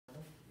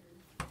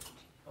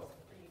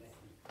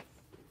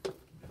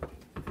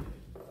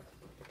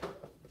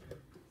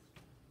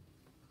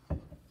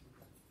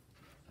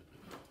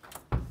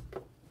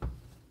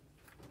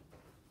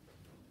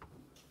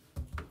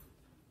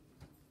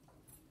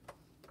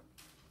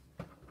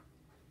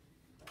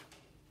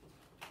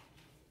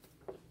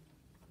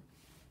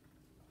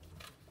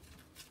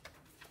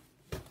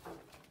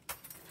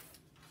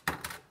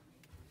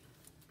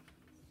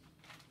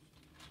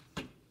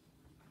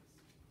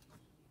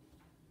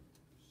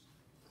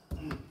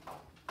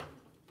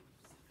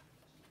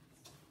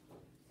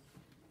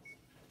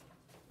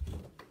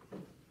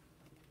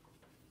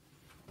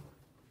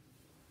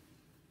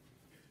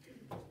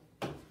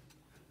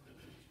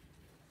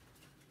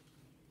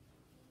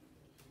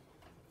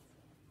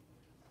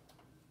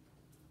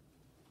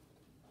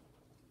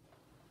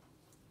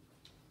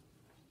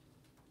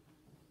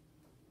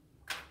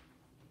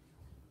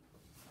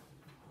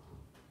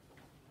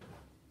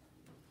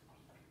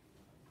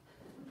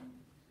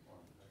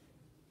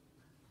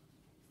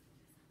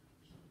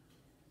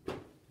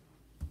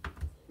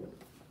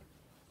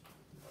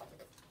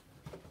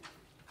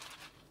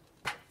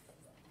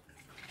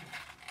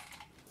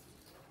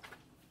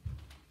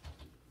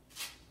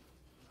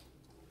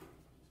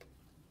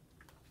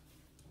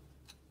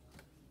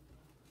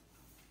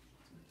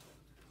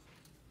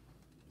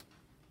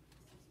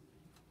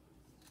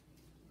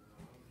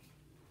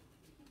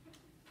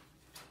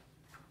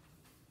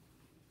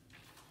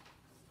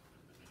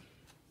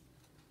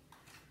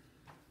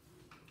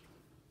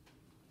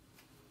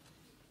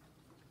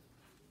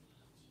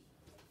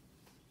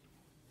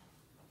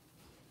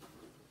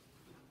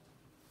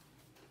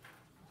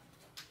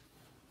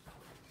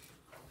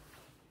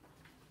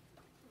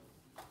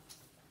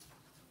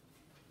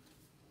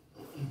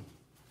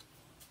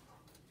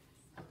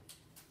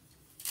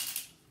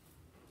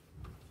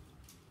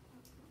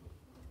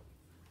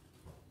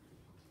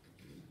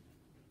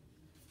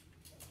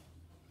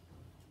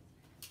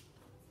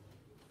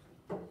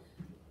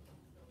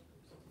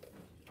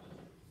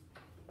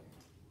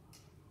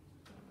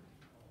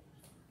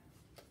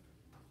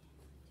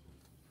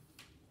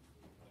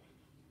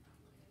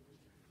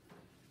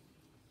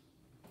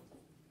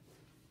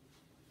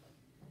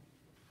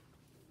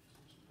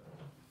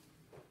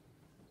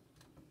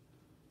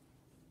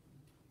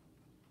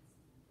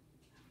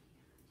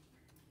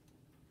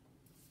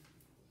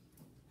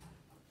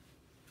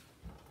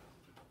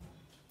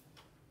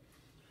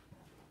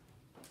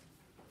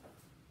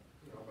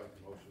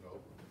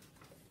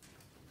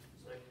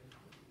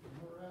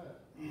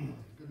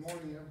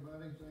morning,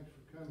 everybody. Thanks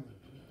for coming.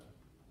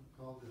 We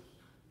called this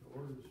to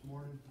order this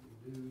morning.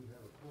 We do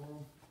have a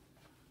quorum.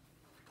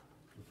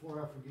 Before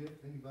I forget,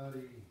 if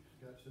anybody's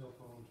got cell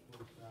phones,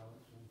 please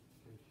silence them in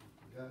case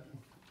you've forgotten.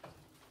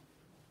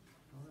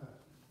 All right.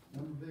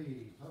 Number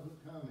B, public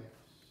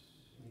comments.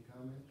 Any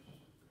comments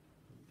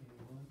from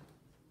anyone?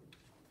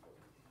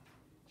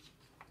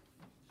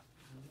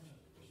 All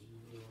right.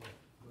 We will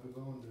move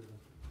on to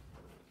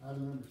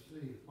item number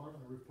C,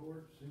 department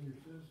report, senior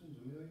citizens.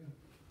 Amelia?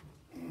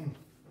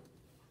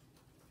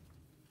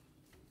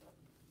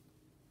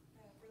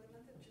 For the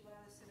month of July,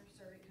 the center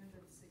served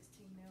 816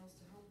 meals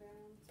to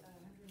homebound,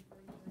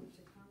 143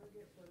 to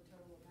congregate, for a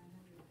total of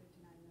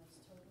 959 meals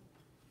total.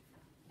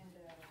 And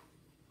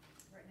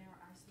right now,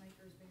 our ice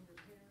maker is being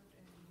repaired,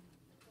 and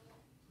that's all.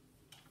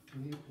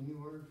 Any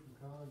word from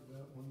COG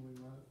about when we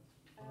might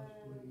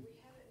possibly? We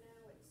have it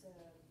now. It's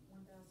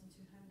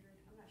 1,200.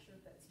 I'm not sure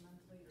if that's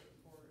monthly or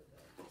for the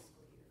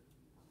fiscal year.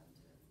 I'll have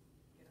to get up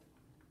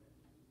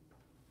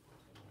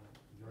on that.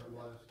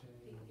 Gerblast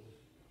came.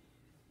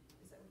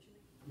 Is that what you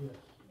mean? Yes.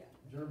 Yeah.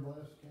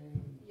 Gerblast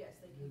came. Yes,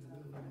 they Did did. the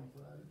building on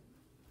Friday.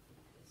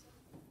 Yes, sir.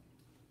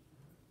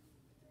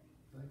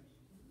 Thanks. Thank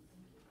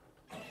you.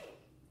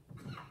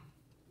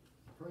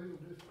 Appraisal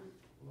district,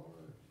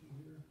 Laura, is she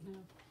here? No.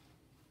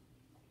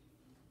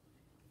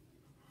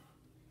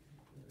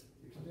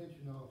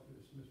 Extension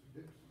office, Mr.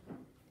 Dixon.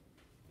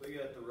 We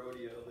got the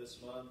rodeo this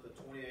month, the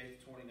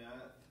 28th,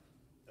 29th.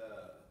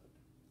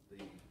 The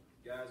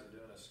guys are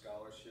doing a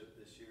scholarship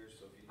this year,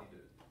 so if you need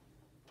to,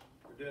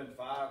 we're doing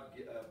 5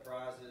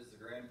 prizes. The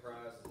grand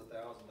prize is a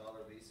 $1,000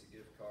 Visa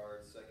gift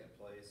card. Second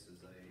place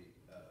is a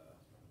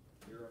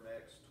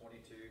Duramex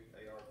 22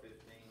 AR-15.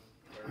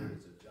 Third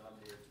is a John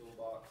Deere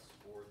toolbox.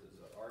 Fourth is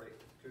an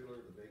Arctic cooler,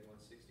 the big one,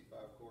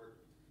 65 quart.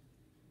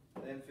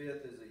 And then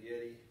fifth is a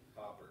Yeti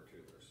hopper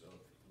cooler. So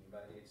if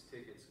anybody needs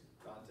tickets,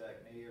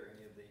 contact me or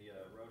any of the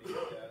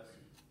rodeo guys,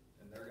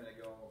 and they're going to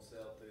go on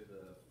sale through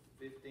the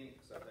 15th.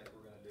 So I think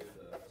we're going to do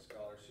the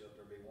scholarship.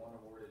 There'll be one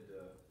awarded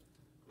to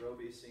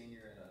Roby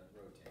Senior and a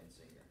Rotan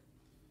Senior.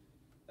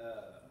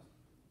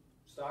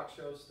 Stock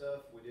show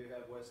stuff. We do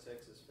have West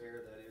Texas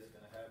Fair that is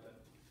going to happen,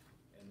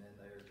 and then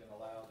they're going to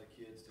allow the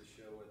kids to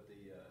show at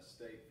the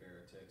State Fair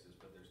of Texas,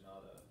 but there's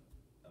not a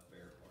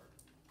fair part.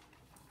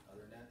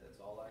 Other than that, that's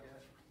all I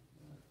got.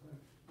 All right,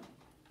 thanks.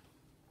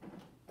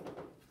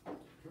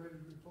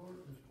 Treasurer's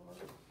report, Ms.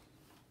 Clark.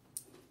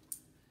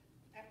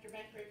 After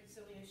bank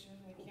reconciliation,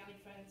 the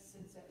county fund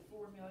sits at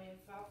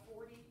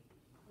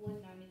 $4,540,190.71.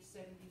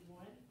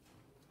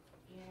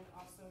 And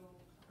also,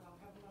 I'll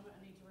have a moment,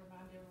 I need to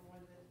remind everyone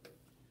that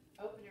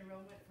open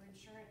enrollment for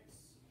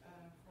insurance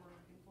for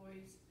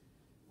employees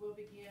will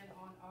begin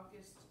on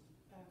August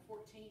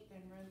 14th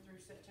and run through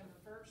September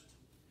 1st.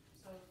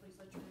 So please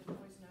let your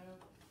employees know.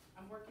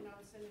 I'm working on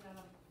sending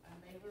out a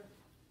mailer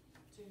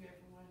to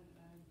everyone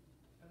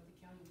of the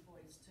county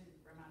employees to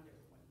remind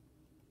everyone.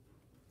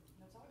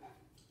 That's all I got.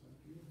 Thank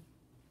you.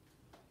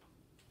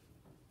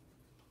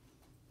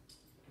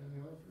 County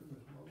auditor,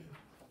 Ms. Mulder.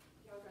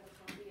 Y'all got a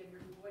copy of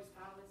your invoice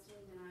file listing,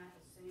 and I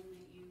assume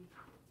that you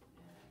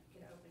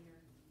could open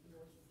your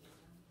invoices this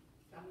time.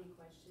 Got any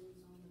questions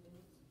on the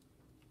bills?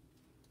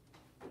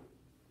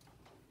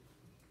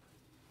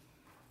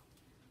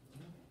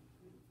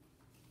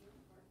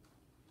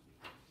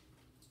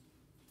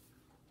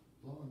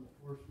 Law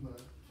enforcement,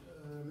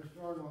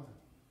 Mr. Arnold.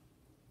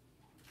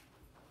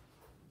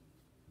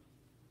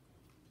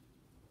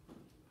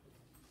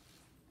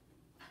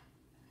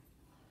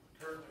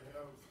 Currently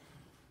have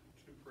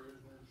 2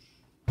 prisoners,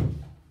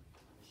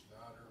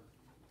 Snyder.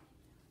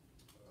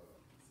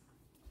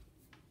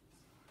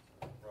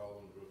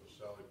 Problems with the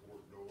Sally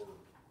Port door.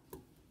 They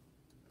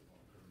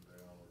won't come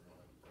down, we're gonna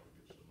have to probably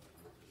get somebody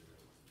to look at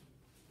it.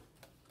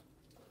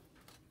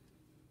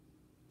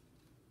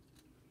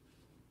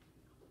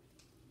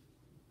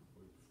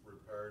 We've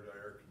repaired the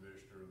air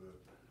conditioner that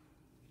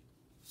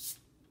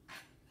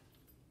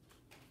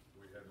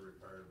we had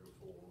repaired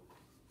before.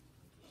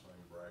 The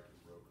same bracket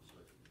broke a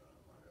second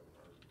time. I haven't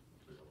heard the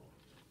bill on it.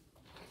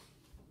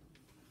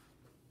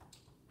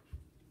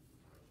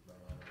 That's about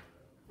all I have.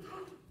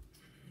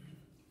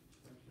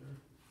 Thanks, sir.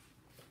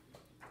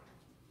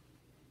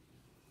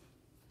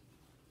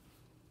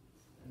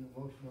 And a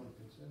motion on the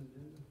consent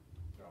agenda,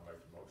 I'll make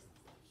the motion.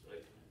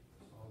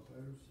 all in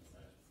favor?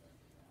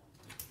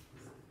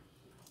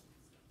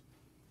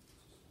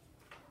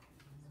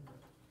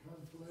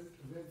 Conflict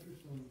of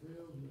interest on the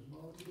bills, Ms.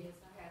 Mulder? Yes,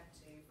 I have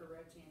 2 for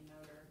Rotan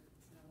Motor,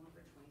 one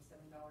for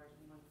 $27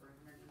 and one for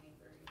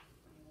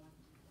 $193.21.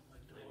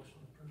 Make the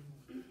motion approval.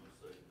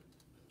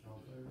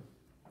 All in favor?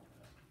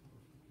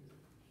 Motion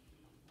carries.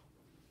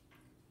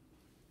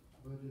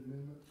 Budget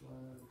amendments,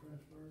 line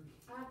transfers?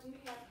 I do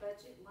have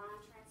budget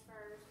line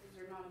transfers. These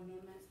are not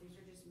amendments, these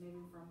are just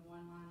moving from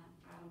one line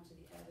item to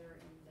the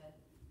other in the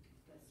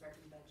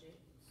certain budget.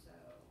 So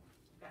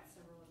I've got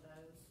several of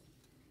those.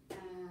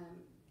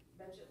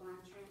 Budget line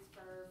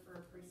transfer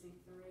for precinct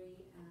 3.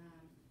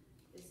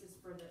 This is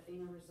for the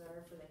FEMA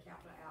reserve for the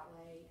capital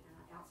outlay.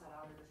 Outside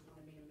auditors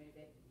wanted me to move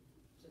it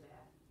to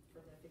that. for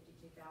the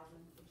 $52,000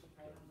 that you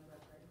paid on the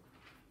road grader.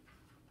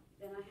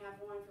 Then I have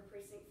one for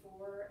precinct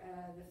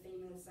 4, the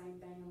FEMA, the same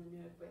thing on the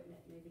new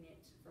equipment, moving it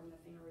from the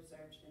FEMA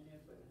reserve to the new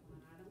equipment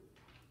line item.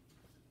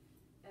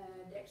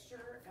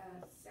 Dexter,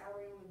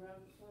 salary on the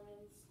road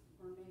foreman's,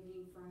 we're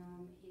moving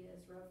from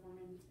his road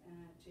foreman,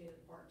 to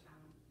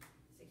part-time,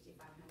 $6,500.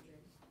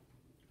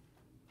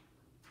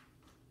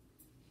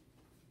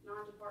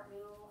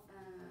 Non-departmental,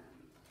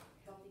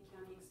 healthy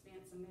county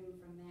expense, I'm moving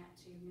from that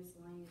to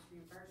miscellaneous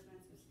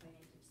reimbursements,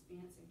 miscellaneous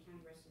expense, and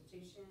county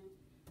restitution.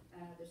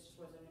 This just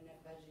wasn't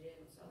enough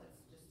budgeted, so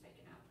that's just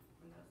taken out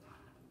from those line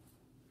items.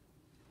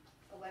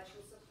 Election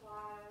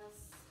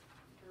supplies,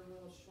 we're a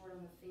little short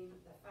on the fee,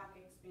 the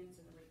FICA expense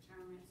and the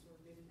retirement, so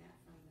we're moving that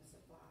from the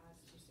supplies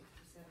to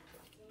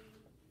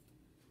 $67.15.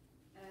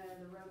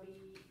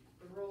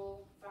 The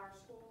rural fire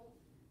school,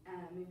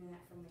 moving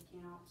that from the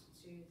count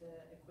to the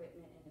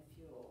equipment and the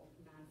fuel,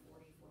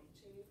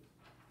 $940.42.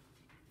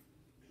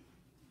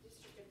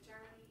 District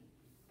attorney,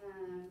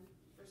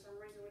 for some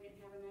reason we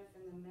didn't have enough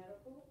in the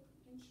medical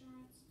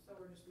insurance, so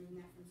we're just moving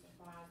that from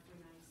supplies to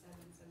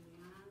 $97.79.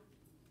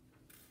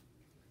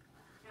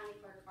 County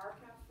clerk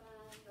archive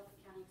fund, Health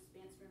County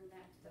expense, moving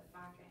that to the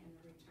FICA and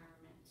the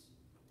retirement,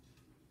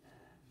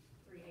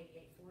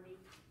 $388.40.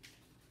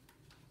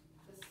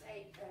 The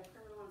state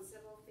criminal and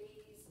civil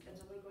fees, the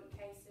delinquent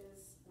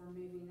cases, we're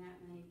moving that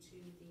money to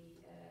the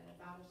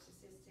vital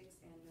statistics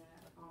and the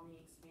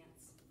Omni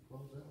expense.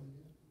 What was that one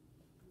again?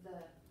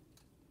 The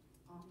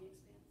Omni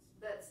expense,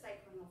 the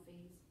state criminal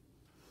fees,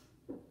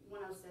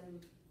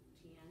 $107.10.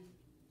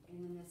 And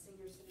then the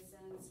senior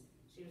citizens,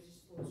 she was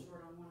just a little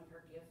short on one of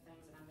her gift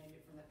things, and I moved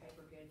it from the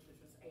paper goods,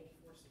 which was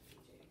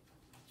 $84.62.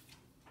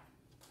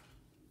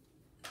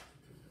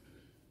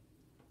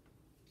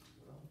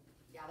 Well,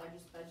 Yeah, they're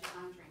just budget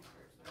line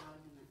transfers, they're not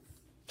amendments.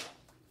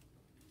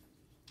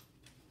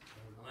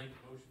 I make the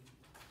motion,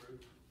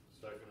 approved.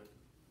 Second it.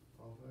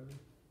 all in favor?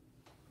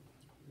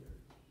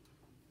 Carried.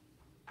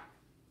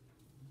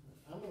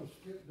 I'm gonna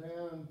skip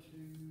down to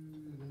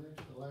the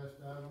next to last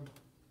item,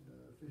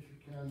 Fisher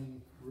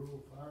County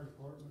Rural Fire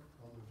Department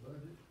on the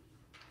budget.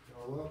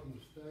 Y'all are welcome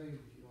to stay,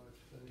 but you don't have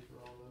to stay for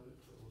all of it,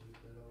 so we'll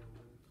get that over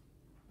with.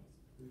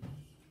 Who's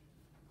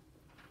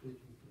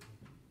speaking for the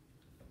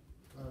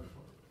fire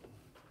department?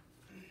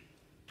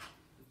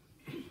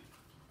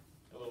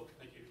 Hello,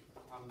 thank you.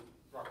 I'm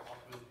Robert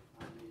Hoffman.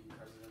 I'm the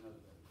president of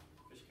the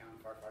Fisher County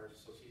Firefighters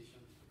Association.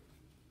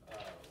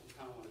 We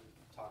kind of want to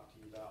talk to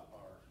you about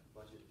our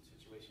budget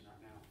situation right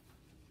now.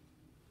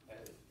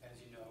 As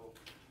you know,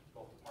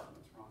 both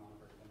departments run on a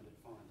very limited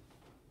fund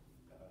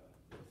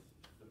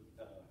with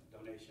the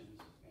donations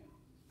and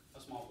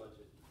a small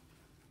budget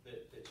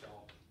that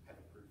y'all have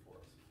approved for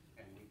us,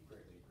 and we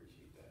greatly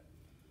appreciate that.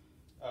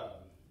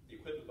 The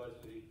equipment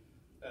budgeting,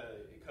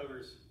 it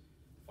covers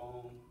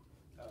foam,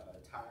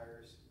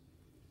 tires,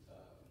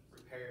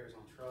 repairs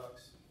on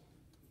trucks,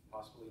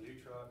 possibly new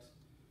trucks.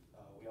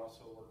 We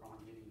also work on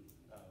getting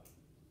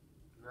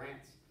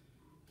grants,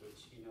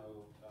 which,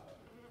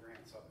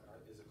 grants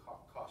is a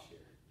cost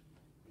share.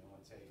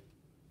 It's a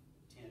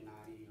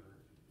 10/90 or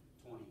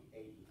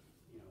 20/80,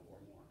 or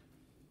more.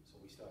 So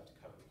we still have to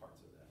cover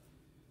parts of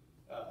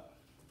that.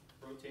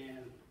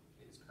 Rotan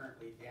is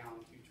currently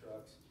down 2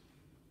 trucks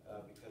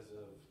because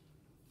of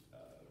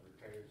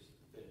repairs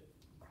that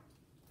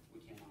we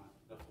cannot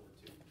afford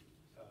to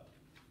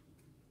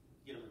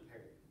get them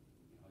repaired.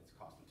 It's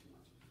costing too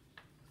much.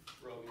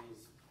 Rogan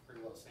is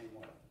pretty well the same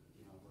way.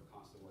 We're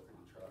constantly working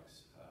on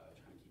trucks,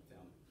 trying to keep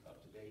them up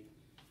to date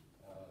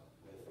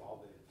with all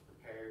the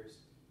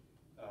repairs.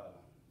 Our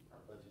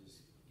budget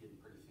is getting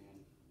pretty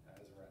thin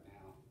as of right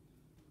now.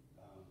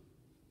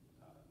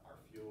 Our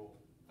fuel,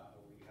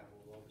 we have a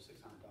little over $600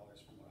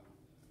 from what I'm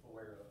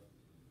aware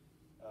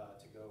of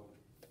to go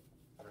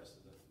the rest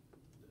of the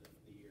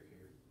year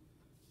here.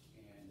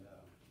 And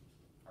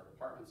our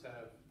departments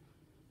have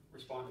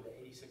responded to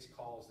 86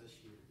 calls this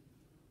year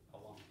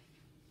alone.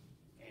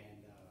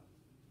 And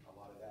a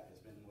lot of that has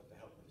been with the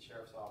help of the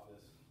sheriff's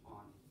office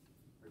on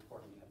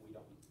reporting that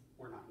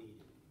we're not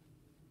needed,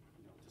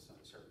 to some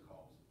certain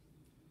calls.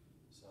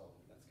 So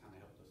that's kind of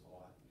helped us a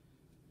lot.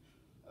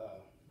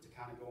 To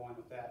kind of go on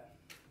with that,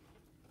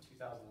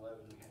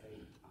 2011 we had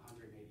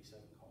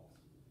 187 calls.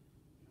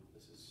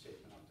 This is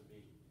shaping up to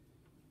be,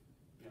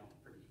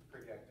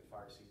 pretty active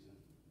fire season.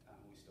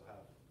 We still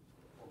have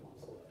 4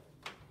 months left.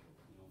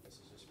 This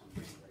is just from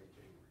January to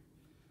January.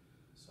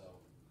 So,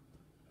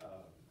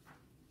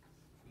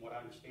 from what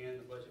I understand,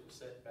 the budget was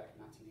set back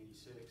in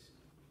 1986,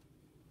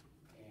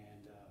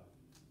 and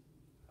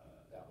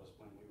that was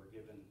when we were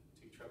given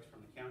 2 trucks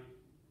from the county,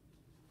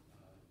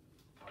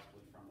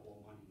 possibly from oil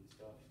money and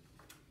stuff.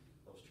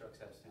 Those trucks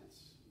have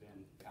since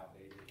been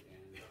outdated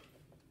and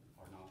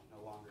are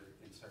no longer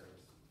in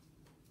service.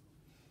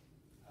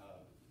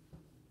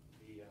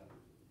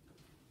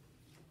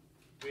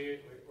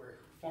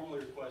 We're formally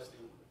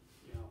requesting,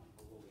 a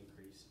little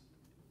increase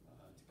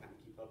to kind of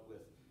keep up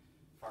with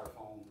fire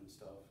foam and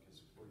stuff,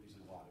 because we're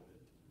using a lot of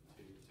it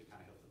to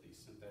kind of help with these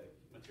synthetic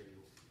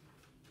materials,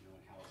 in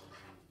houses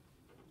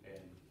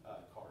and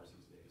cars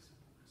these days.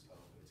 So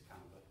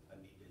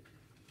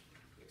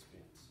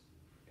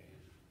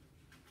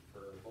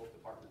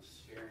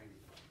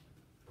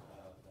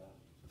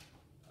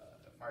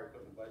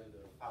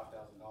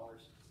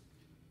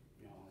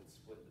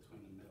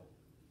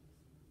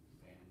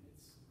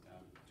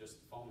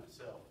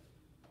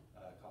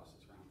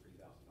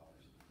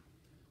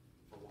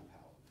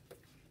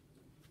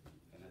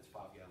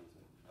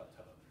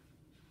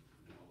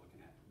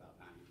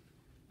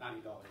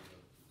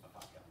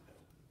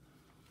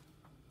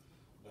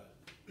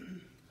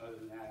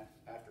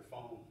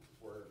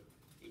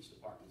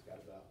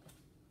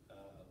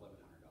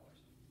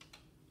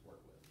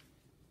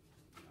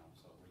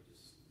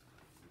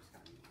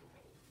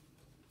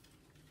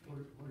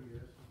what are you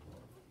asking for?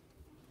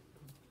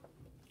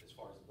 As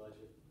far as the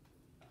budget,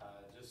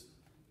 just,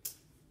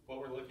 what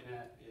we're looking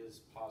at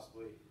is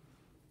possibly,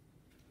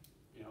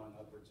 you know, in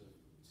upwards of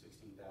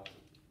 16,000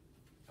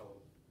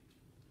 total.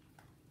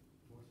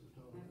 What's the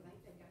I total? think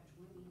they've got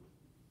 20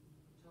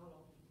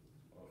 total.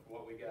 Well, for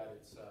what we got,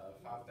 it's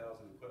 5,000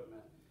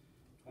 equipment,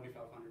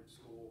 2,500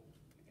 school,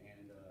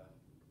 and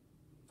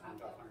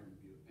 2,500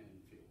 in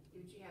fuel.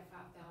 Did you have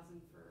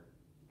 5,000 for,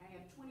 I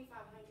have 2,500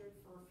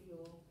 for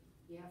fuel,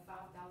 you have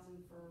 5,000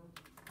 for,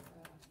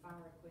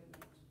 fire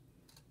equipment,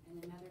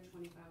 and another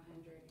 2,500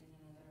 and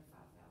another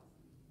 5,000.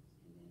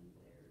 And then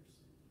there's,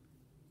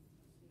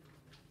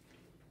 let's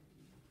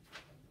see.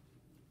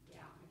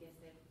 Yeah, I guess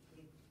that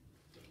we,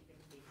 it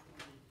would be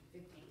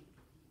 15.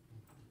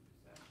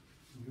 So,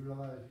 You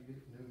realize you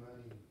get new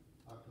money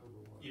October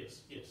one?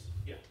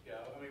 Yeah.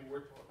 I mean,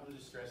 I'm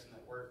just stressing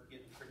that we're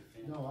getting pretty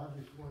thin. No, I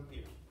just want to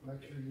Yeah.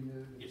 make sure you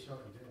knew Yes, it's sir.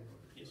 starting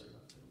January. Yes, sir.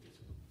 Yes,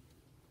 sir.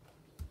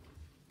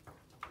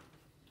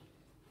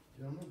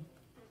 Gentlemen?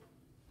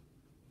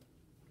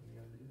 Any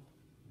ideas?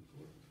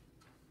 Report?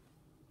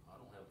 I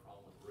don't have a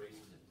problem with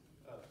raising it.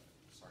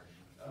 Sorry.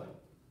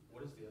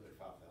 What is the other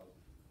 5,000?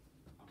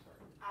 I'm sorry.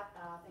 I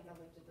think I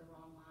looked at the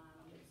wrong line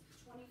item,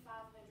 it's 2,500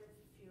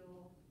 for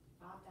fuel,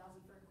 5,000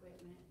 for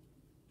equipment,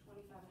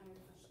 2,500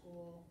 for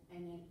school,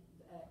 and then,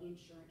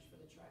 insurance for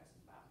the trucks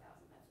is 5,000,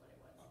 that's what it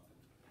was.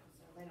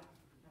 So they don't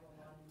have a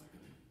lot in there.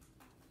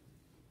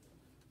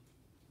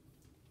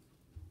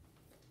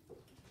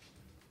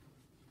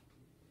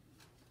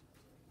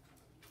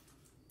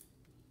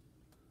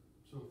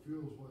 So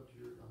fuel's what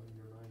your, I mean,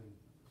 your main,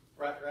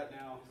 Right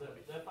now,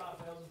 Is that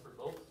 5,000 for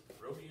both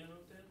rodeo and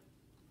Rotan?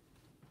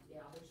 Yeah,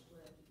 they're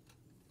split.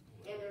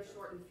 And they're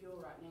short in fuel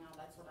right now,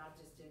 that's what I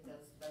just did,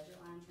 those budget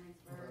line what I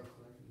transfers. was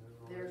thinking, they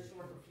were They're already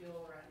short in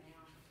fuel right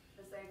now,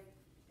 cause they,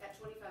 that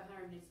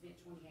 2,500 needs to be at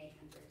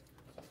 2,800.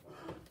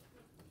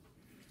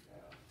 So,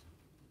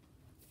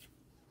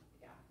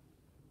 yeah.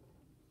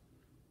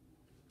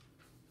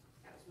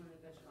 That was one of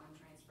the budget line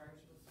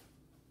transfers was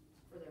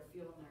for their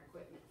fuel and their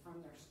equipment from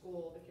their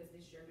school, because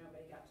this year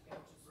nobody got to go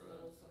to school,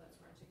 Right. so that's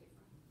where I took it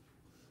from.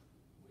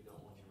 We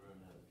don't want you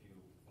running out of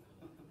fuel.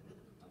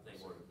 I think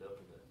we're to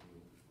double that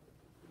fuel.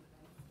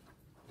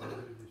 Okay.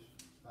 You do just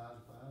 5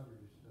 and 5 or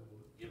just double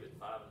it? Give it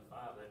 5 and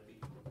 5, that'd be,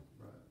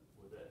 Right.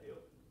 would that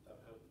help? that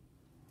would help.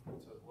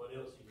 So, What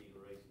else you need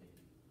to raise,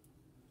 Andy?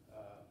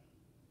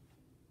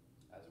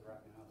 as of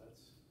right now,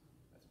 that's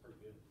pretty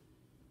good.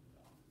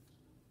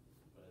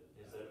 But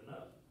Is that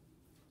enough?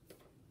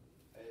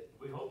 it,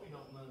 We hope you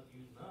don't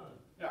use none.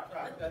 yeah,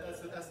 right.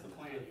 That's the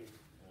plan here.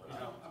 You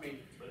know, I mean,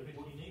 But if it's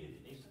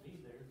needed, it needs to be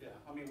there. yeah.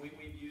 I mean, we've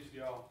used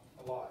y'all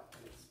a lot.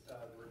 It's the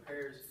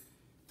repairs,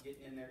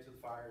 getting in there to the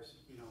fires.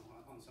 You know,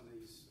 on some of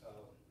these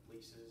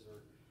leases or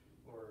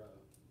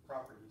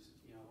properties.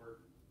 You know, we're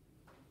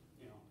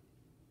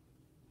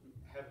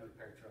having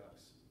repair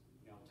trucks.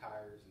 You know,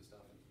 tires and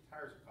stuff. And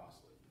tires are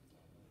costly.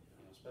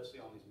 You know, especially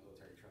on these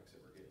military trucks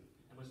that we're getting.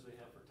 How much do they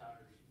have for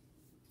tires?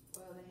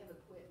 Well, they have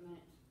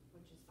equipment,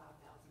 which is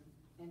 5,000,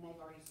 and they've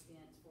already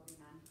spent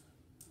 4,900.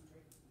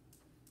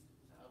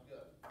 So, I've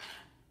got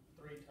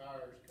 3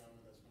 tires coming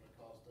that's gonna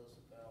cost us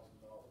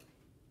 $1,000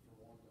 for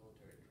one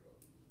military truck.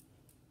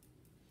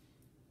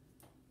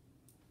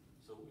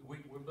 So we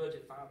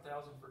budget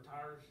 5,000 for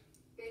tires?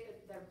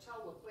 their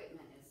total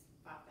equipment is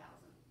 5,000,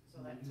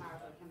 so that tires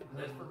are coming out.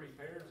 That's for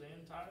repairs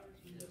and tires?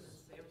 Yes.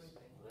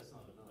 Well, that's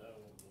not enough. That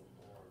won't go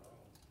more at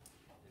all.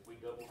 If we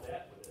double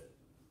that with it,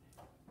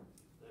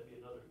 that'd be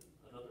another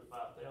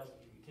 5,000,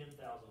 give you 10,000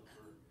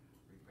 for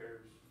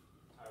repairs,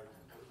 tires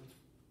and equipment.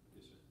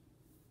 Yes, sir.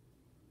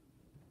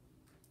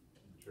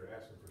 But you're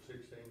asking for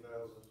 16,000,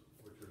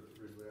 which is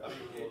really I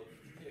mean, asking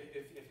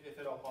for. if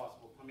at all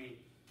possible. I mean,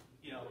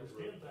 you know,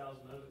 There's 10,000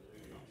 of it,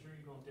 I'm sure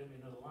you're gonna tell me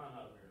another line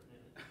item here in a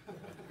minute.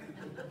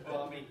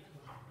 well, I mean,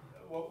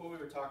 what we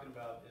were talking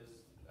about is,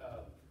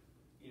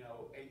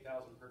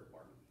 8,000 per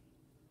department.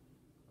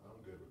 I'm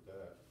good with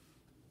that.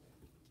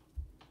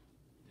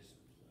 Just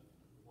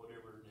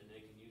whatever, and then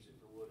they can use it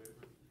for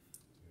whatever.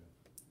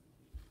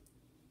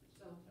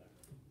 So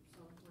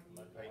what do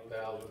you,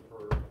 8,000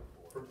 per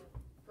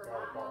per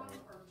fire line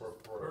department, item or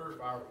per just?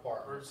 fire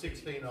department,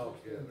 16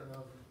 altogether.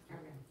 10,000.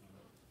 Okay.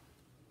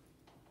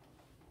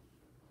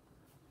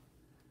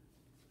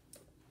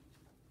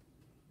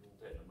 You want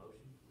that in a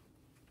motion?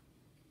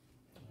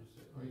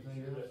 Just Are you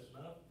anything sure else? that's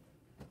enough?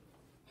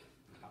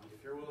 I mean, if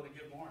you're willing to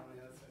give more, I mean,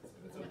 that's up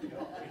to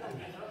y'all. You don't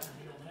get nothing,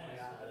 you don't I mean,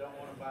 ask. I don't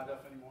wanna bite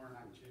off any more than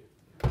I can chew.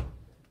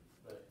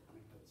 But, I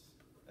mean,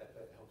 that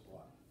helps a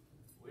lot.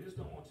 We just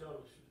don't want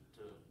y'all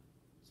to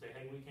say,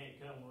 hey, we can't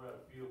come, we're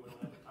out of fuel, we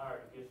don't have a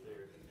tire to get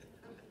there.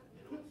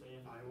 You know what I'm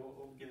saying? I mean,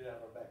 we'll get it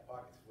out of our back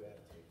pockets if we have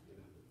to, you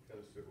know. Kind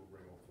of said we'll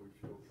bring on food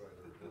fuel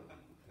trailer. Yeah.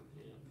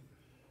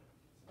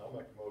 I'll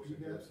make a motion to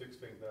You give got-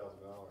 $16,000.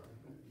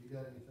 You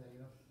got anything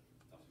else?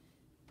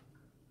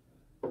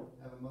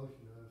 Have a motion,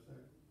 do I have a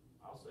second?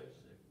 I'll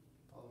second it.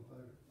 All in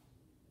favor?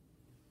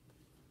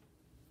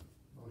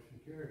 Motion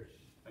carries.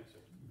 Thanks, sir.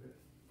 You bet.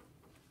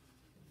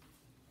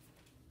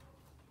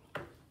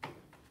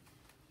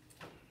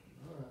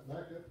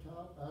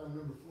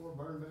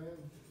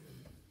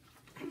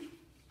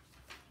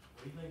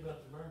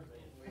 about the burn ban.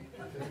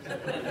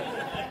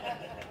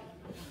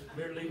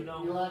 Better leave it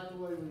on. You like the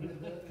way we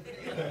did that?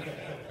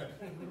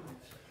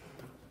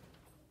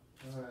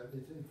 All right,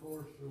 it's in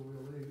force, so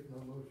we'll leave it,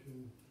 no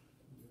motion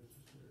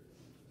necessary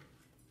on that.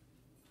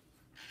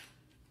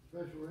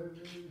 Special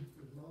revenue,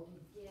 Ms.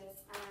 Malden? Yes,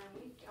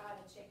 we've got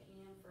a check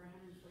in for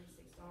 $146.25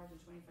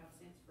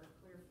 for a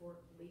Clear Fork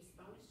lease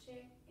bonus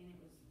check, and it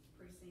was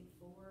precinct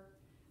 4.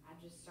 I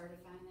just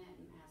certifying that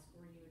and asked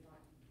where you would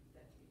like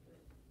that to be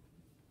put.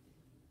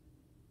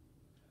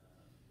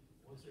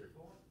 What's it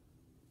for?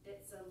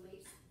 It's a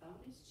lease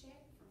bonus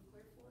check from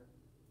Clear Fork.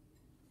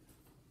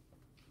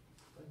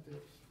 I think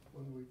that's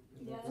when we.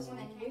 Yeah, that's when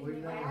they came. We've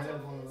never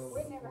had one of those.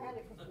 We've never had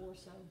it before,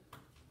 so.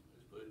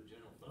 Just put it in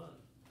general fund.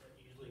 That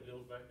usually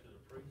goes back to the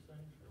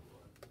precincts or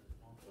what?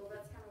 Well,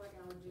 that's kind of like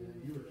I would do. Yeah,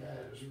 you were with,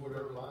 kind of- Just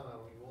whatever line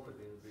item you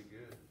wanted in would be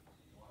good.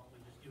 Why don't we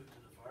just give it to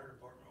the fire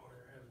department while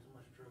they're having so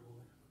much trouble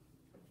with it?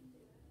 we can do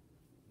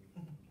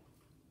that.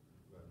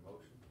 Got a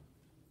motion?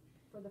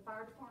 For the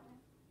fire department?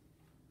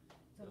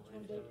 Is that what you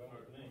wanna do?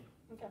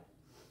 Okay.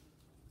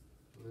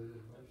 So it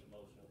is That's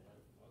motion. a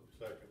motion.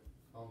 Second.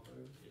 All in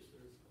favor? Yes,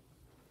 sir.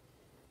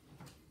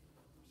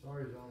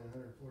 Sorry, it's only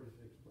 $146.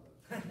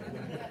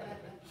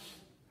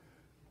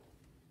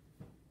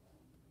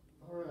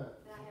 All right.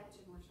 Then I have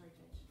 2 more, sorry,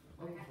 Judge.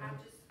 Okay. I'm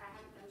just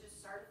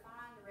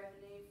certifying the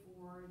revenue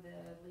for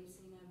the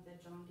leasing of the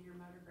John Deere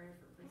motor grader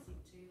for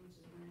precinct 2, which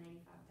is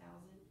 $185,000.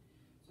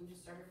 So I'm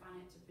just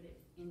certifying it to put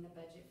it in the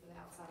budget for the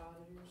outside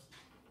auditors.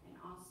 And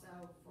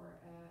also for,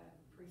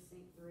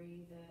 precinct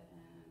 3, the,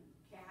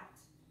 CAT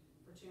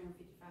for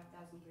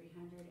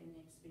 $255,300 and the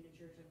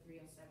expenditures of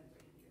 $307,300.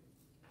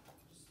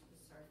 Just the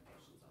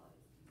certifications, all it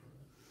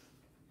is.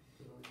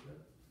 So is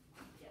that,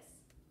 Yes,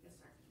 yes,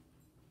 sir.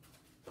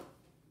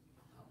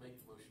 I'll make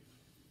the motion.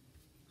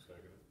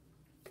 Second.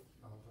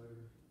 all in favor?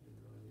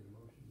 Didn't really need a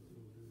motion, but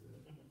we'll do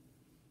that.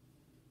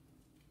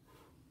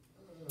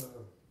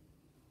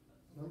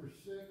 Number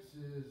 6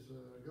 is,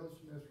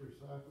 Goldsmith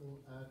Recycle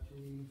IT.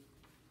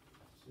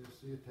 Says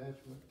the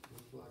attachment,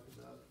 looks like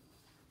about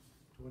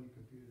 20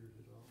 computers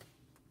is all.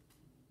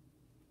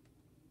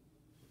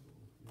 So,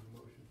 need a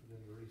motion for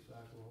them to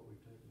recycle what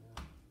we've taken out.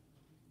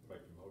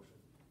 Make the motion.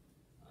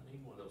 I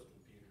need one of those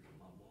computers in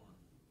my barn.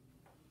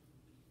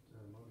 Is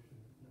that a motion?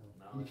 No, it's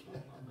not. I'm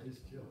I'm making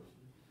just the joking.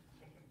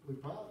 motion. We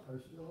probably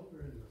are still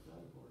over in the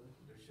side corner.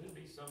 There should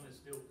be some that's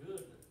still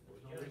good.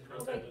 There's no reason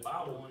Well, for us to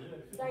buy one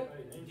and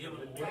give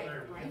them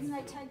Right, one. right. Didn't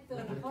they take the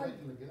They're hard,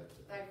 taking the guts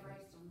out. They've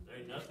raised them. There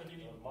ain't nothing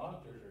in The it.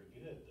 monitors are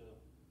good, the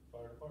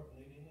fire department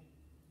need any?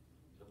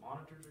 The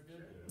monitors are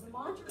good. the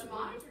monitor? The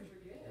monitors are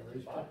good. Yeah,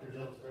 they took the Monitors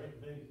guts are great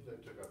out. big, They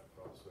took out the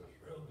processor.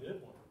 real good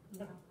one.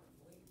 Yeah.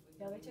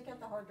 Yeah, they took out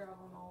the hard drive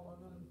on all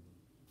of them.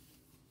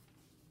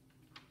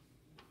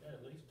 Yeah,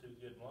 at least 2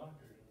 good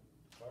monitors, and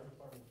the fire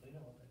department, you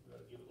know, I think we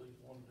ought to give at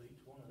least one to each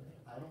one of them.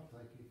 I don't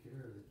think you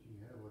care that you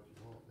have what you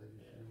want, they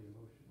just Yeah. need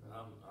a motion.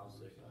 I'll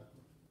second.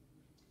 Recycle.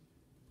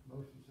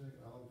 Motion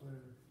second, all in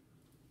favor?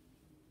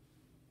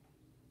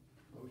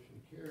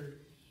 Motion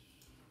carries.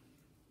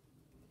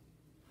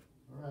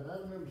 All right,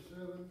 item number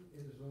 7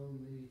 is on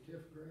the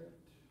TIF grant.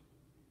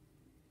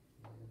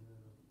 And,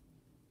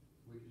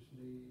 we just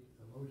need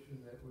a motion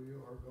that we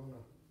are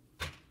gonna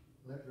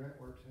let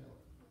GrantWorks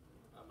handle it.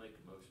 I make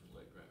a motion to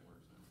let Grant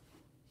Works in.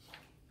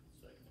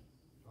 Second.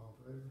 All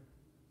in favor?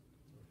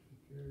 Motion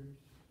carries.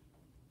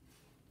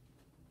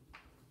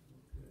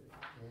 Okay,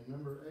 and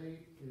number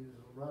 8 is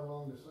right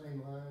along the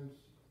same lines.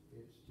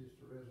 It's just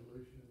a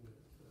resolution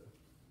that,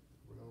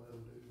 we're gonna let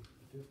them do the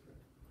TIF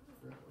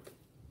grant work.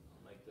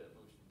 I'll make that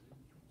motion too.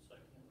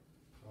 Second.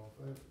 All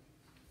in favor?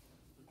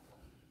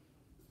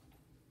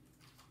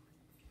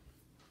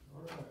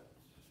 All right.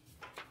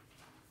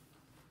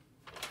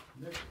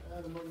 Next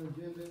item on the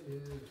agenda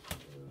is,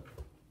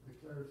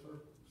 declare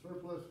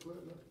surplus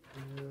equipment.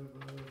 We have,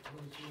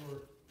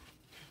 24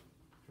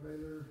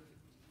 trailer,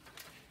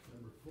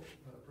 number 4,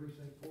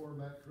 precinct 4,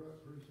 Mack truck,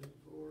 precinct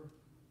 4,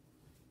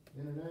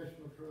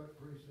 international truck,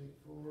 precinct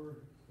 4,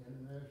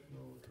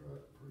 international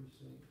truck,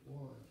 precinct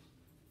 1.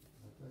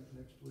 I think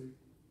next week,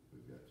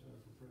 we've got time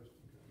for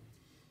Preston coming.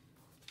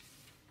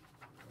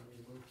 I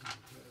need a motion to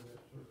declare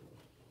that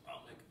surplus.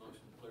 I'll make a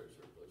motion to declare it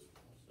surplus.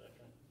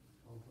 Second.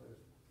 All in favor?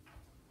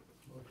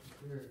 Motion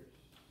carries.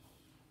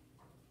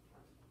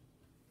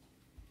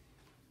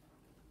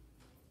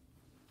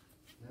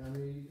 Now I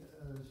need,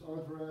 it's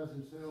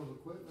authorizing sale of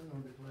equipment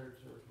on declared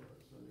surplus.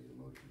 I need a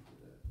motion for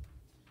that.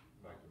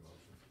 Make the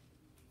motion.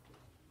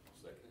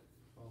 Second it.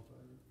 All in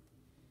favor?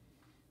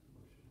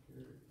 Motion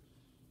carries.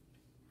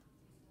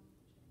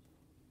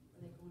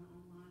 Are they going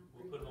online?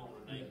 We'll put them on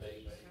a name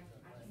page. Okay,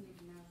 I just need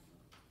to know.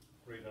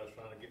 Reason I was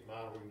trying to get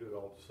mine, we can do it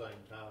all at the same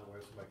time,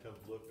 where somebody comes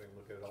to look, they can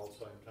look at it all at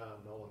the same time.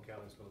 Nolan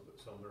County's gonna put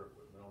some of their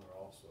equipment on there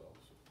also,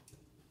 so.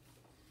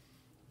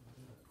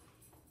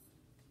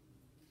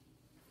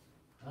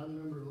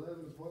 Item number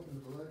 11, appointment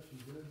of election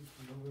judges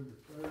for November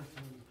 3rd,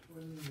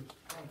 2020, Ms.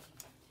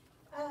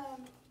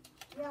 Thompson.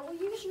 Yeah,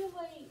 we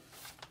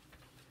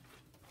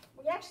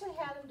actually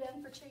had them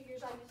done for 2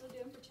 years. I usually do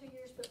them for 2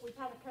 years, but we've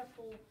had a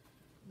couple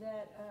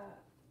that,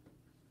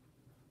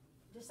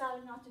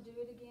 decided not to do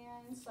it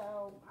again,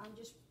 so I'm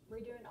just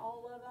redoing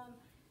all of them.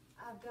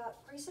 I've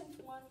got precinct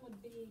 1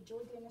 would be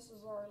Joy Dennis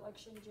as our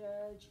election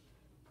judge.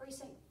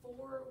 Precinct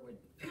 4 would,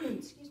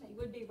 excuse me,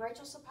 would be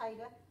Rachel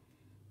Cepeda.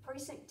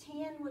 Precinct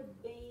 10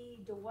 would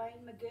be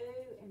Dwayne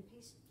Magoo, and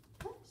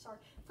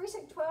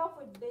Precinct 12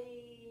 would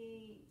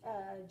be,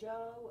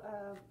 Joe,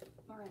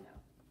 Moreno.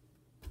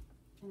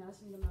 And I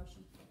send a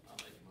motion. I'll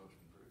make a motion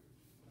to approve.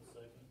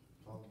 Second.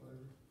 All in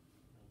favor?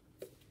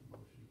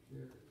 Motion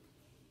carried.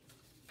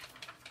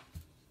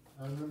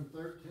 Item number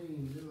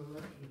 13, new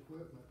election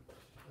equipment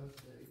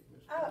update,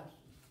 Ms. Oh.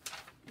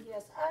 Johnson.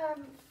 Yes,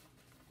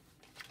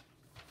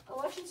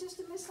 Election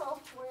System is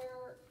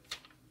Software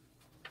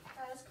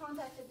has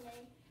contacted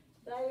me.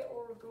 They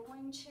are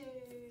going to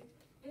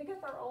pick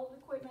up our old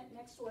equipment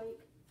next week.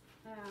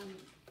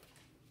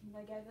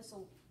 They gave us a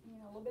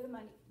little bit of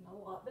money, not a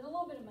lot, but a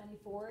little bit of money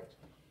for it.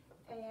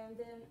 And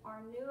then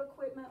our new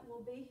equipment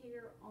will be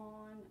here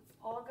on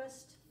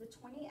August the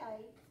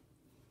 28th.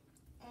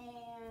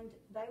 And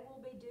they will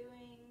be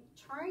doing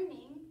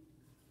training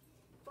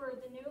for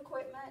the new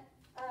equipment,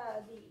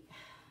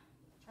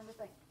 trying to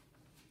think,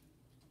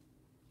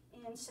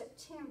 in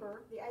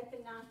September, the 8th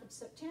and 9th of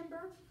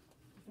September.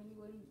 If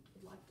anyone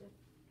would like to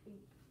be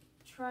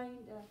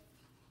trained to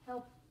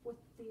help with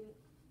the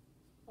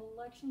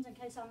elections in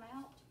case I'm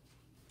out.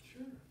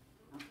 Sure.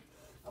 Okay,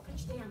 I'll put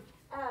you down.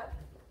 Let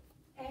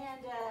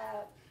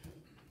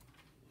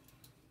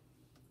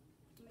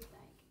me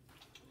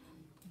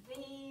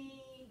think.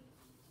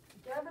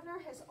 The governor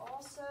has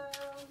also,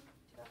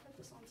 did I put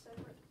this on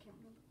separate? I can't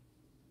remember.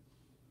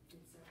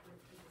 It's separate.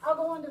 I'll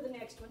go on to the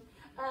next one.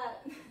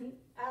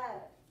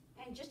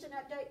 And just an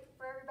update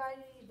for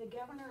everybody, the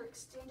governor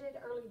extended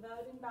early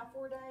voting by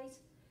 4 days.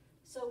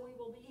 So we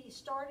will be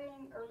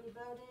starting early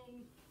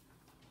voting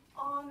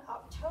on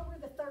October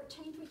the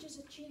 13th, which is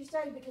a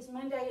Tuesday, because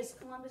Monday is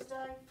Columbus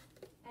Day.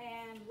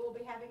 And we'll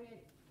be having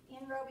it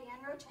in Roby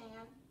and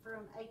Rotan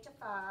from 8 to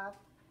 5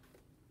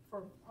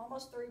 for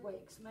almost 3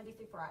 weeks, Monday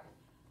through Friday.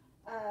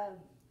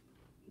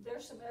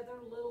 There's some other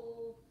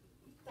little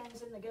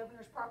things in the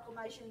governor's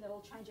proclamation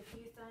that'll change a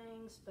few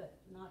things, but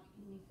not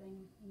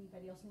anything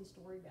anybody else needs to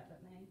worry about but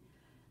me.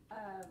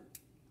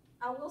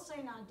 I will say,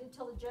 and I did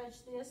tell the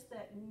judge this,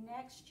 that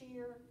next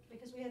year,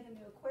 because we have the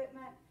new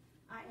equipment,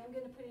 I am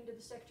going to put into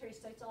the Secretary of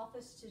State's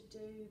office to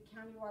do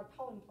countywide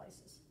polling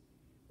places,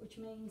 which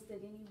means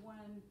that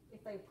anyone,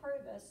 if they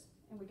approve us,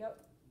 and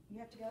you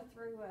have to go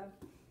through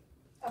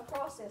a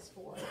process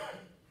for it.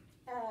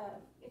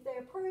 If they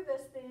approve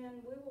us,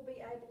 then we will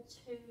be able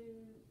to,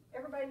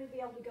 everybody will be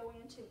able to go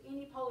into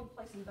any polling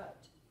place and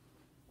vote.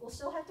 We'll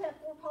still have to have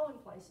 4 polling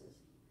places,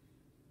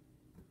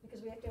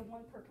 because we have to have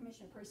 1 per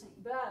commissioner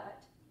precinct,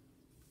 but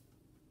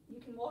you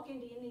can walk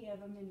into any of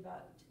them and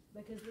vote,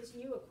 because this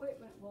new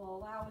equipment will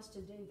allow us to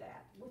do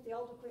that. With the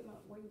old equipment,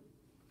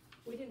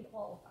 we didn't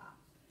qualify.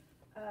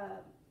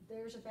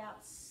 There's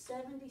about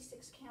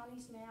 76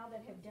 counties now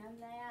that have done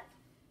that,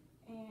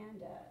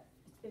 and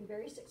it's been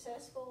very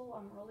successful.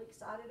 I'm really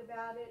excited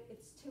about it.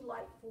 It's too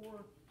late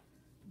for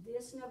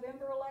this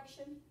November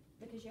election,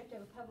 because you have to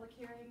have a public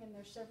hearing, and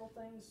there's several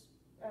things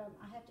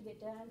I have to get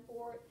done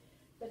for it.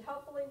 But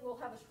hopefully we'll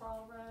have a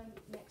trial run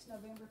next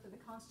November for the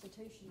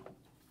constitutional,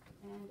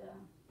 and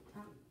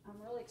I'm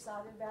really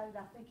excited about it.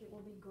 I think it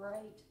will be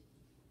great,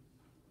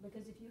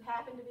 because if you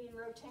happen to be in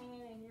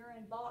Rotan and you're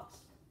in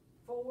box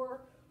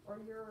 4, or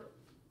you're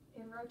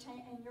in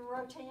Rotan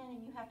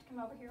and you have to come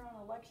over here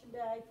on election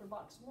day for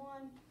box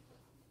 1,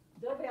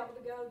 they'll be able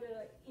to go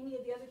to any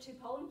of the other 2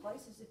 polling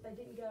places if they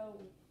didn't go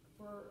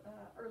for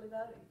early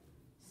voting.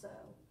 So,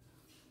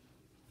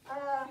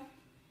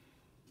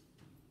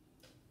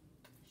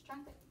 just trying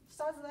to think.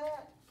 Besides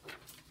that,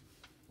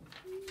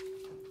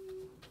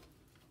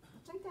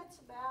 I think that's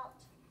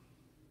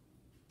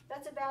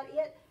about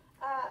it.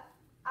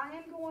 I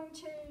am going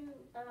to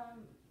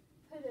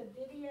put a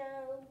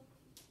video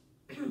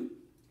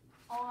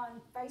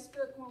on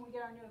Facebook when we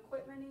get our new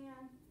equipment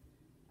in.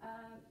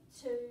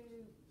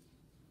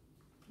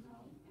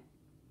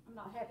 I'm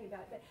not happy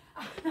about it,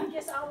 but I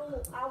guess I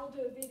will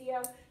do a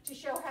video to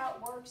show how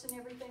it works and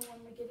everything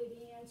when we get it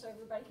in, so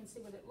everybody can see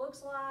what it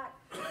looks like.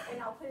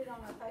 And I'll put it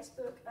on our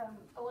Facebook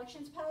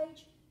elections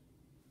page,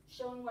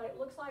 showing what it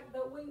looks like.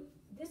 But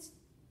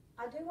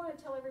I do want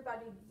to tell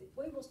everybody that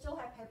we will still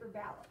have paper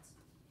ballots.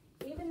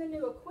 Even the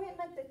new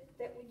equipment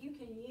that you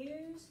can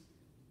use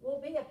will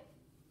be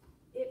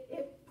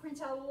it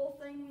prints out a little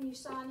thing when you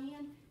sign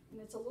in,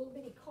 and it's a little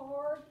bitty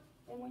card,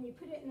 and when you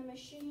put it in the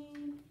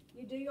machine,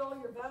 you do all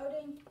your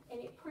voting,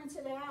 and it prints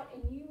it out,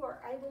 and you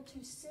are able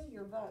to see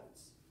your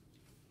votes.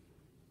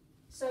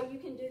 So you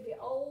can do the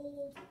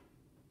old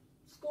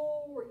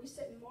school where you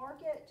sit and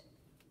mark it,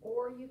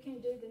 or you can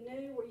do the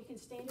new where you can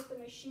stand at the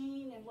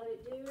machine and let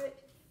it do it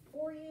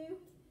for you,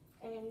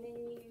 and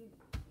then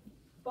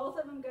both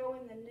of them go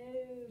in the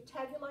new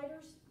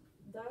tabulators.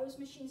 Those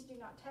machines do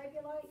not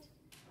tabulate,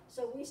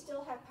 so we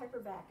still have paper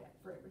backup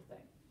for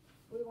everything.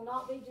 We will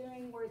not be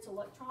doing where it's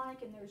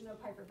electronic and there's no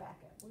paper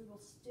backup. We will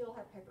still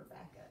have paper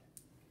backup.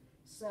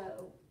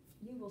 So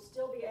you will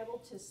still be able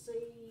to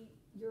see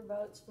your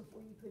votes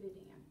before you put it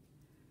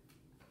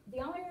in.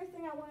 The only other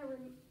thing I want to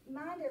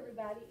remind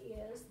everybody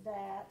is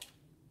that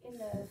in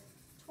the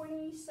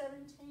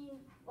 2017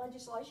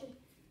 legislation,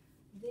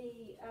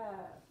 the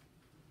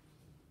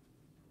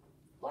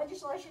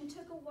legislation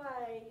took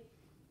away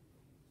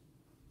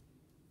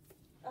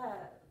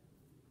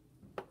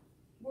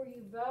where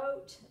you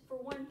vote for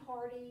one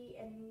party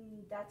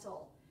and that's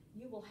all.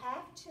 You will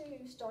have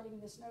to, starting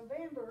this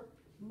November,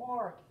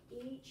 mark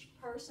each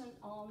person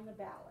on the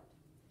ballot.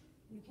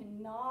 You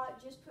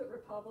cannot just put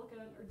Republican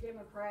or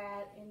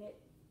Democrat and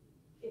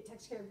it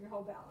takes care of your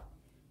whole ballot.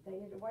 They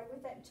did away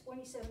with that in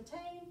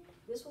 2017.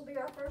 This will be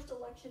our first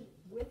election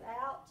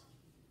without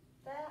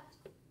that.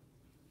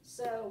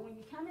 So when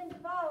you come in to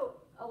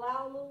vote,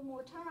 allow a little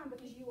more time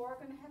because you are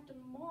going to have to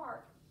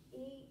mark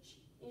each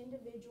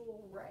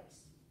individual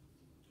race.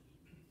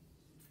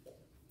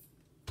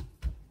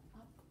 I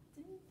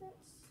think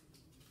that's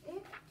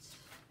it.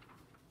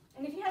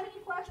 And if you have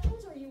any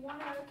questions or you want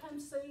to come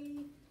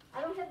see,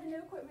 I don't have the new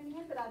equipment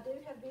in, but I do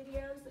have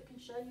videos that can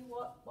show you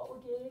what we're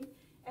getting.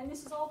 And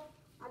this is all,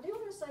 I do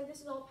want to say this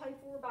is all paid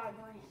for by a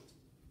grant.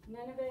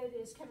 None of it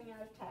is coming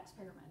out of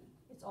taxpayer money.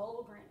 It's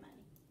all grant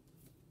money.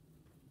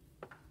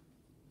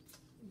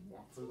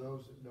 That's For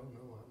those that don't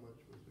know, how much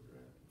was the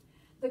grant?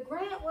 The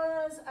grant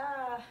was,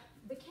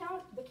 the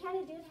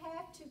county did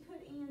have to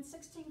put in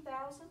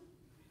 16,000,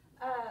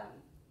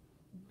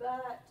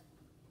 but,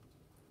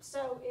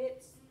 so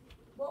it's,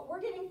 what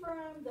we're getting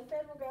from the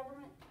federal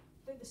government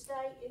through the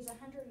state is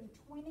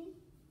 120,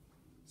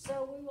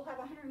 so we will have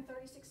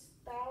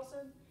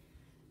 136,000.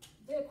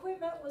 The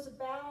equipment was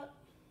about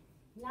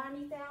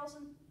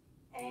 90,000,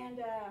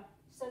 and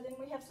so then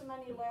we have some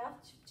money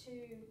left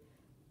to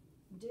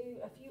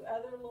do a few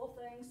other little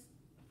things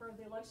for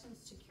the election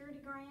security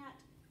grant.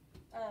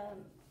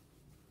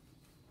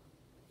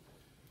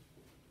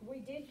 We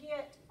did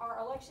get our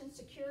election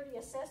security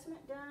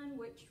assessment done,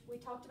 which we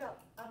talked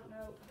about, I don't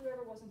know,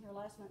 whoever wasn't here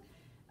last month,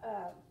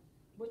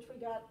 which we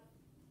got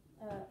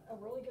a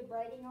really good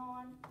rating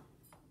on.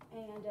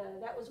 And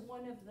that was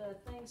one of the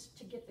things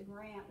to get the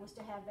grant, was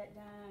to have that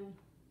done.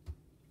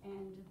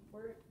 And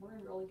we're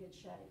in really good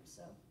shape,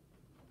 so.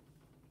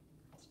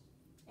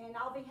 And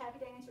I'll be happy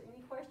to answer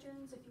any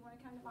questions if you want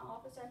to come to my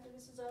office after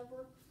this is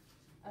over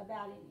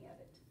about any of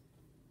it.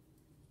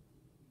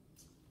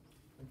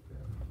 Thanks,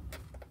 Pat.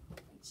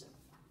 Thanks, sir.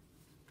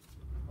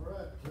 All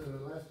right,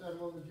 last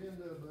item on the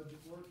agenda,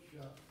 budget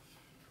workshop.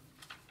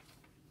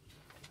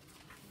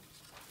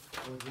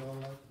 Would y'all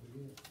like to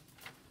begin?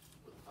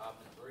 With 5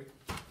 and 3.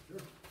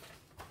 Sure.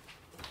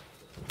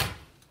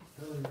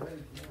 Tell me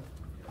ready, yeah.